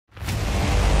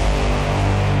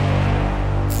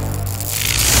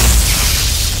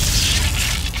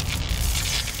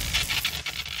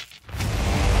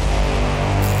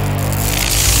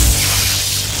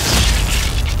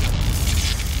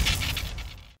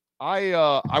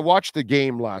I watched the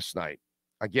game last night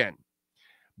again,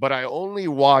 but I only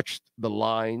watched the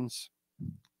lines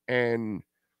and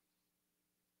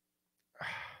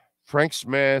Frank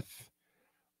Smith,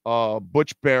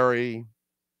 Butch Berry,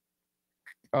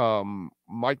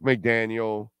 Mike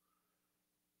McDaniel.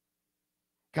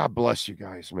 God bless you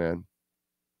guys, man.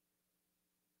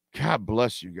 God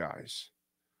bless you guys.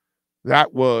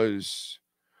 That was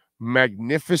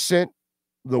magnificent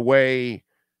the way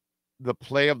the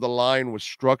play of the line was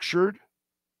structured,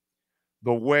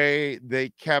 the way they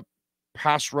kept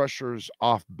pass rushers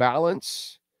off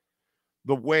balance,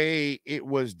 the way it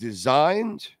was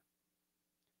designed.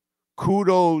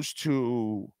 Kudos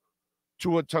to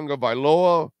Tua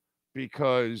Tagovailoa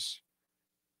because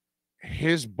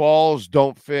his balls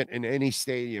don't fit in any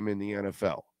stadium in the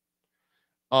NFL.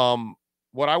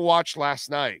 What I watched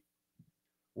last night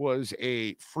was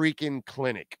a freaking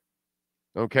clinic.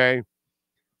 Okay.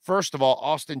 First of all,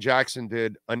 Austin Jackson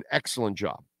did an excellent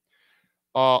job.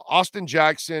 Austin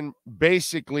Jackson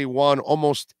basically won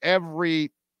almost every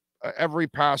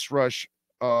pass rush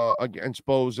against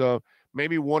Boza.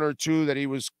 Maybe one or two that he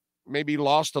was maybe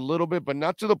lost a little bit, but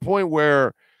not to the point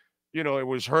where, it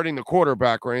was hurting the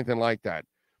quarterback or anything like that.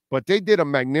 But they did a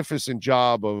magnificent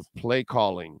job of play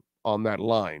calling on that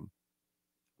line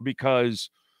because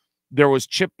there was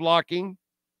chip blocking.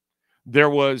 There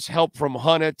was help from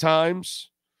Hunt at times.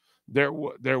 There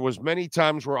was many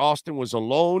times where Austin was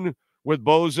alone with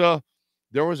Boza.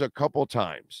 There was a couple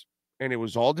times, and it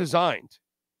was all designed,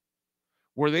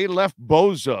 where they left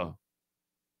Boza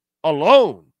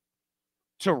alone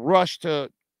to rush to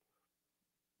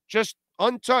just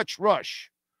untouched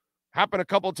rush. Happened a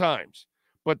couple times,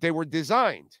 but they were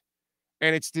designed.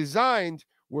 And it's designed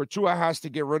where Tua has to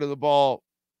get rid of the ball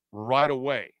right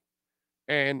away.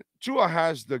 And Tua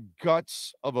has the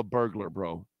guts of a burglar,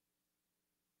 bro.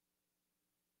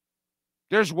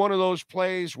 There's one of those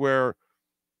plays where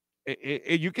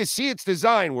you can see it's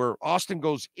designed where Austin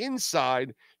goes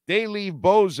inside. They leave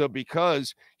Boza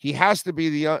because he has to be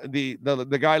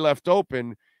the guy left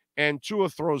open, and Tua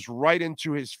throws right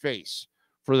into his face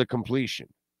for the completion.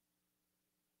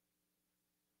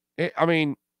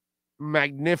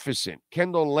 Magnificent.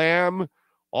 Kendall Lamb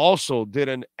also did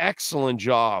an excellent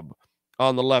job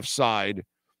on the left side,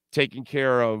 taking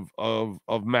care of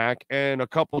Mac, and a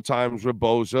couple times with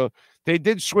Boza. They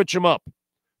did switch him up.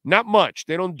 Not much.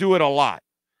 They don't do it a lot.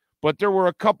 But there were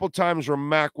a couple times where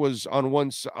Mac was on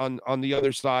the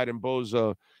other side and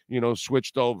Boza,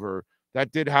 switched over.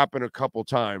 That did happen a couple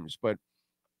times. But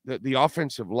the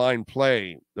offensive line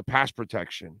play, the pass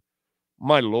protection,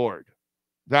 my Lord,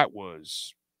 that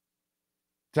was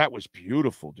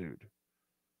beautiful, dude.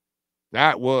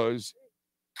 It was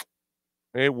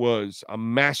a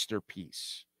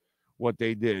masterpiece what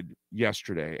they did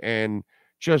yesterday. And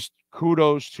just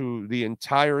kudos to the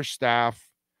entire staff.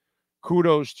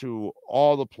 Kudos to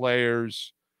all the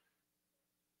players.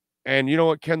 And you know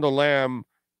what? Kendall Lamb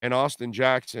and Austin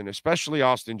Jackson, especially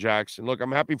Austin Jackson. Look,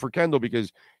 I'm happy for Kendall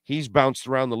because he's bounced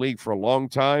around the league for a long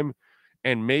time.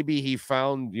 And maybe he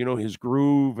found, his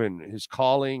groove and his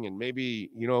calling, and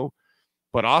maybe,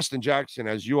 but Austin Jackson,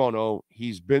 as you all know,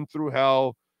 he's been through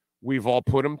hell. We've all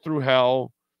put him through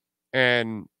hell.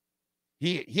 And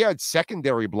he had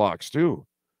secondary blocks too,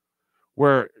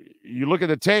 where you look at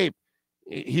the tape,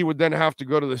 he would then have to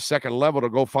go to the second level to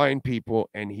go find people,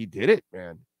 and he did it,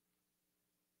 man.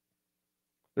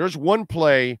 There's one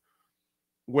play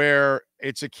where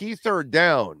it's a key third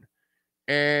down,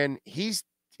 and he's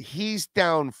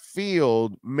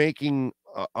downfield making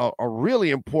a really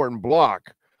important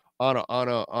block on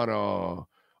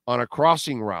a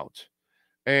crossing route.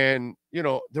 And,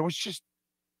 there was just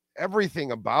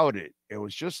everything about it. It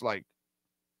was just like,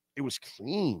 it was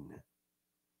clean.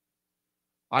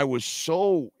 I was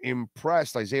so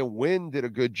impressed. Isaiah Wynn did a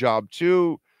good job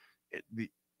too.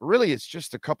 Really, it's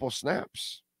just a couple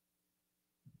snaps.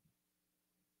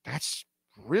 That's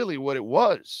really what it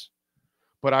was.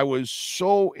 But I was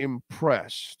so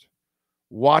impressed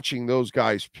watching those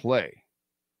guys play.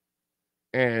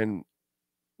 And,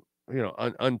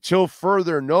 until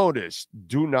further notice,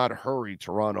 do not hurry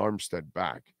Teron Armstead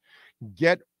back.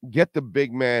 Get the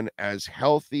big man as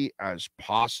healthy as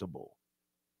possible.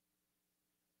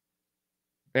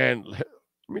 And let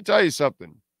me tell you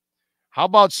something. How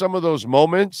about some of those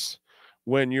moments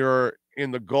when you're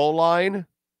in the goal line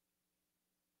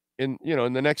in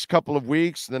the next couple of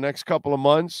weeks, the next couple of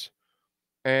months,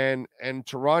 and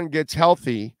Teron gets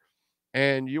healthy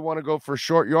and you want to go for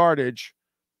short yardage,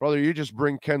 brother, you just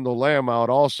bring Kendall Lamb out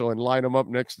also and line him up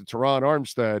next to Teron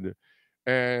Armstead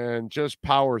and just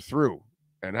power through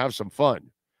and have some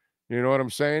fun. You know what I'm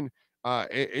saying?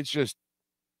 It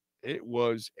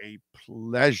was a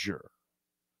pleasure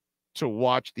to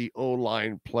watch the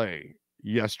O-line play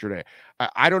yesterday.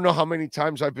 I don't know how many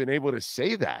times I've been able to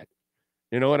say that.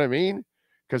 You know what I mean?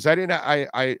 Because I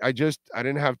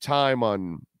didn't have time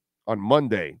on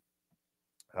Monday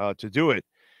to do it.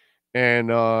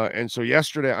 And so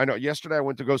yesterday I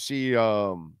went to go see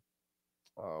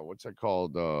what's that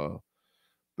called? The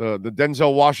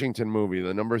Denzel Washington movie,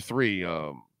 the number 3,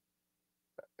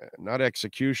 not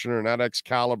Executioner, not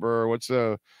Excalibur. What's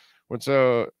the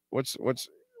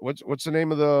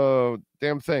name of the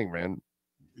damn thing, man?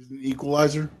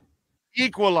 Equalizer.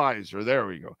 Equalizer. There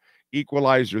we go.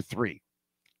 Equalizer 3.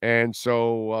 And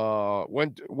so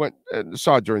went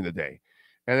saw it during the day.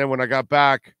 And then when I got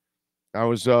back, I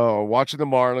was watching the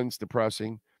Marlins,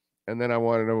 depressing. And then I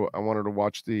wanted to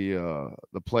watch the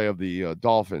play of the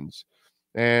Dolphins.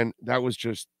 And that was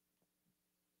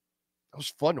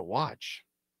fun to watch.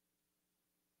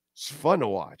 It's fun to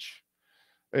watch.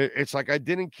 It's like I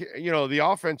didn't, the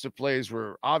offensive plays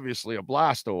were obviously a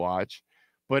blast to watch,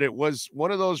 but it was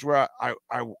one of those where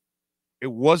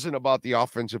it wasn't about the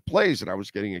offensive plays that I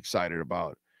was getting excited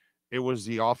about. It was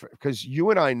the offense, because you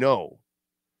and I know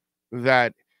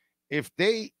that if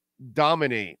they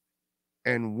dominate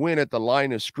and win at the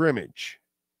line of scrimmage,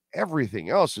 everything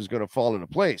else is going to fall into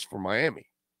place for Miami.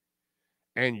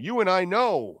 And you and I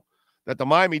know that the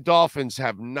Miami Dolphins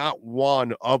have not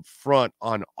won up front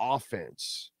on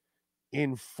offense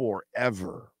in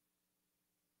forever.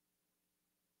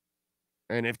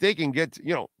 And if they can get,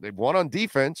 they've won on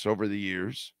defense over the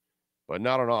years, but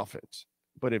not on offense.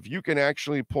 But if you can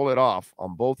actually pull it off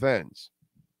on both ends,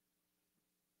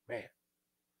 man,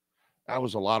 that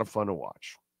was a lot of fun to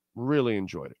watch. Really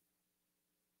enjoyed it.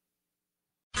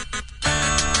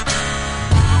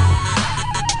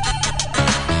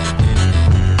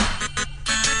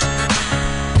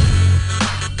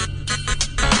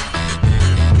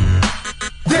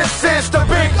 This is the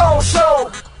Big O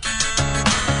Show.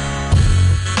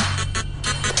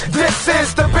 This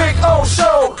is the Big O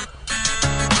Show.